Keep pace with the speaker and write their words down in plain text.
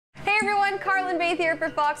everyone, Carlin Baith here for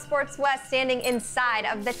Fox Sports West, standing inside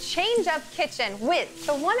of the Change Up Kitchen with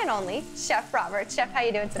the one and only Chef Robert. Chef, how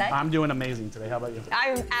you doing today? I'm doing amazing today. How about you?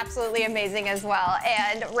 I'm absolutely amazing as well.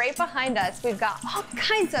 And right behind us, we've got all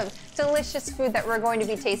kinds of delicious food that we're going to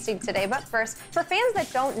be tasting today. But first, for fans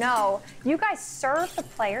that don't know, you guys serve the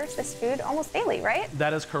players this food almost daily, right?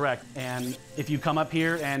 That is correct. And if you come up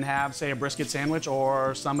here and have, say, a brisket sandwich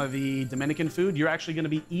or some of the Dominican food, you're actually going to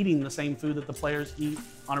be eating the same food that the players eat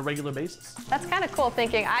on a regular basis. That's kind of cool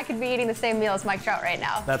thinking I could be eating the same meal as Mike Trout right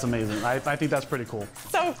now. That's amazing. I think that's pretty cool.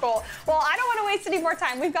 So cool. Well, I don't want to waste any more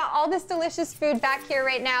time. We've got all this delicious food back here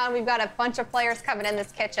right now, and we've got a bunch of players coming in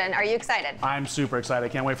this kitchen. Are you excited? I'm super excited. I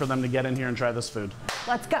can't wait for them to get in here and try this food.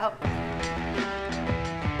 Let's go.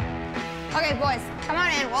 Okay, boys, come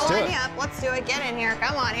on in. We'll line you up. Let's do it. Get in here.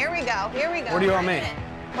 Come on. Here we go. Here we go. Where do you want me?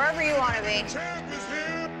 Wherever you want to be.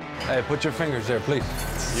 Hey, put your fingers there, please.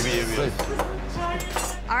 Please.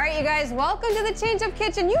 All right, you guys, welcome to the Change Up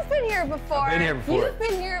Kitchen. You've been here before. I've been here before. You've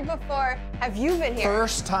been here before. Have you been here?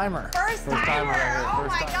 First timer. First timer. Oh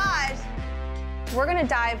my gosh. We're gonna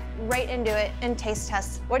dive right into it and taste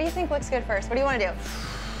test. What do you think looks good first? What do you want to do?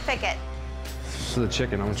 Pick it. So the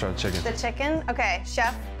chicken. I'm gonna try the chicken. The chicken? Okay,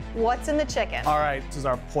 chef, what's in the chicken? All right, this is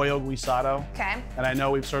our pollo guisado. Okay. And I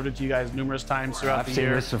know we've served it to you guys numerous times throughout I've the seen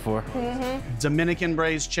year. this before. Dominican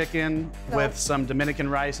braised chicken with some Dominican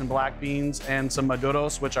rice and black beans and some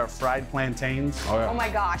maduros, which are fried plantains. Oh, yeah. Oh my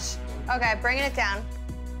gosh. Okay, bringing it down.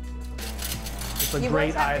 It's a You great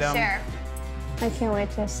both have to item. share. I can't wait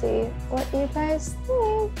to see what you guys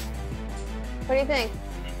think. What do you think?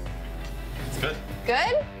 It's good.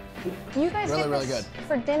 Good? You guys Really, get really this good.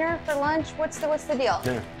 for dinner, for lunch? What's the deal?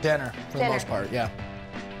 Dinner. Dinner, for the Dinner. most part, yeah.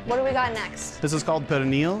 What do we got next? This is called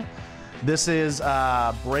pernil. This is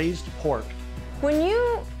braised pork. When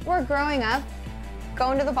you were growing up,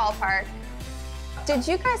 going to the ballpark, did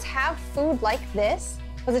you guys have food like this?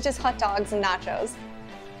 Was it just hot dogs and nachos?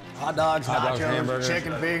 Hot dogs, Hot dogs, nachos, hamburgers.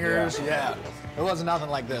 chicken fingers, yeah. It wasn't nothing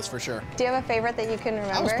like this, for sure. Do you have a favorite that you can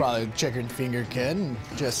remember? I was probably a chicken finger kid, and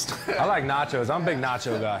just I like nachos. I'm a big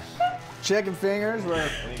nacho guy. chicken fingers were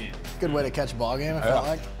a good way to catch a ball game, I felt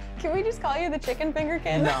like. Can we just call you the chicken finger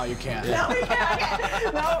kid? No, you can't. No, we can't.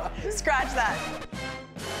 Okay. No, scratch that.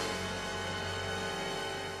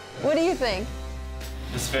 What do you think?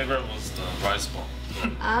 His favorite was the rice ball.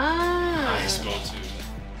 Ah. Nice go-to.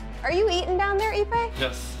 Are you eating down there, Ippei?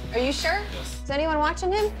 Yes. Are you sure? Yes. Is anyone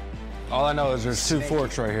watching him? All I know is there's two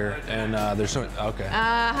forks right here, and there's some. Okay.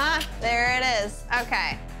 Uh-huh. There it is.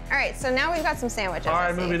 Okay. All right, so now we've got some sandwiches. All I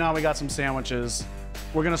right, see. moving on, we got some sandwiches.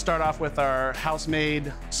 We're gonna start off with our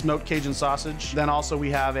house-made smoked Cajun sausage. Then also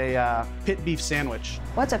we have a pit beef sandwich.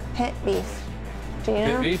 What's a pit beef? Do you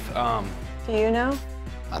know? Pit beef. Do you know?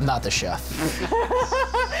 I'm not the chef.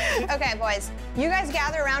 Okay, boys. You guys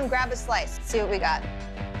gather around, grab a slice. See what we got.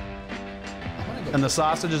 And the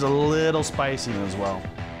sausage is a little spicy as well.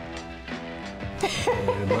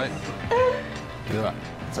 Good bite. Good.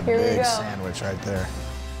 It's a Here we big go. sandwich right there.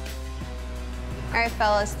 All right,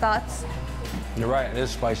 fellas, thoughts? You're right. It is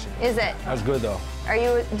spicy. Is it? That's good though.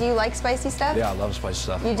 Do you like spicy stuff? Yeah, I love spicy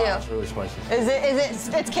stuff. You do? Wow, it's really spicy.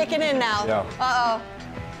 It's kicking in now. Yeah. Uh-oh.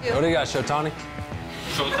 What do you got, Shohei?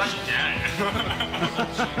 Shohei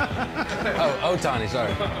Oh, Ohtani,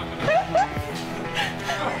 sorry.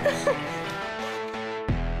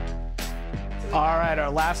 All right, our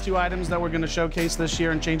last two items that we're gonna showcase this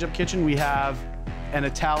year in Change Up Kitchen, we have an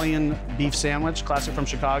Italian beef sandwich, classic from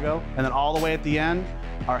Chicago. And then all the way at the end,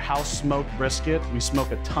 our house smoked brisket. We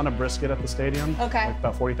smoke a ton of brisket at the stadium. Okay. Like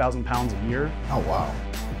about 40,000 pounds a year. Oh, wow.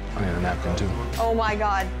 I need a napkin too. Oh my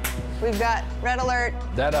God. We've got red alert,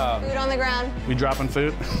 That food on the ground. We dropping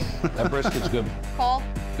food. that brisket's good. Cole?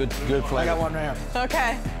 Good I flavor. got one right here.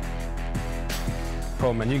 Okay.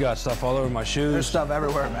 Bro, man, you got stuff all over my There's shoes. stuff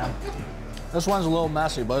everywhere, man. This one's a little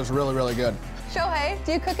messy, but it's really, really good. Shohei,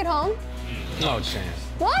 do you cook at home? No chance.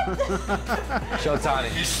 What? Shohei.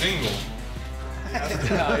 He's single.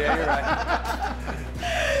 No, yeah, you're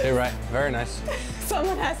right. You're right. Very nice.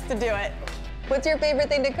 Someone has to do it. What's your favorite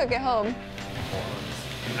thing to cook at home?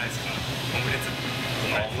 Nice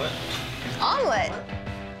omelet. Omelet.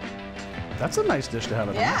 That's a nice dish to have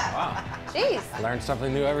at home. Yeah. Jeez. Learn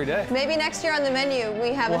something new every day. Maybe next year on the menu we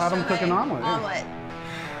have We'll a have 'em Shohei cook an omelet, yeah. Omelet.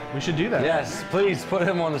 We should do that. Yes, please put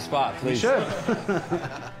him on the spot, We please. should.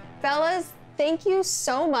 Fellas, thank you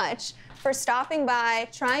so much for stopping by,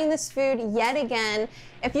 trying this food yet again.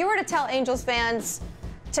 If you were to tell Angels fans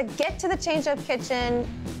to get to the Change Up Kitchen,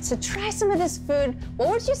 to try some of this food, what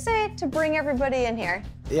would you say to bring everybody in here?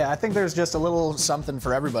 Yeah, I think there's just a little something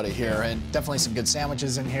for everybody here, and definitely some good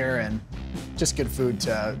sandwiches in here, and just good food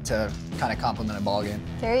to kind of complement a ball game.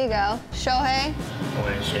 There you go. Shohei?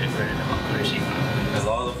 Because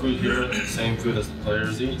all the food here is the same food as the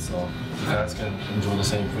players eat, so you guys can enjoy the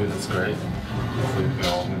same food. That's great. And hopefully we can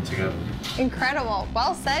all win together. Incredible.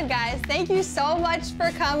 Well said, guys. Thank you so much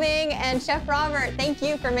for coming. And Chef Robert, thank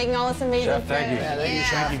you for making all this amazing Chef, food. thank you. Yeah, thank you,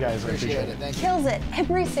 Chef. Thank you, guys. I appreciate it. Thank you. Kills it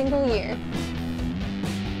every single year.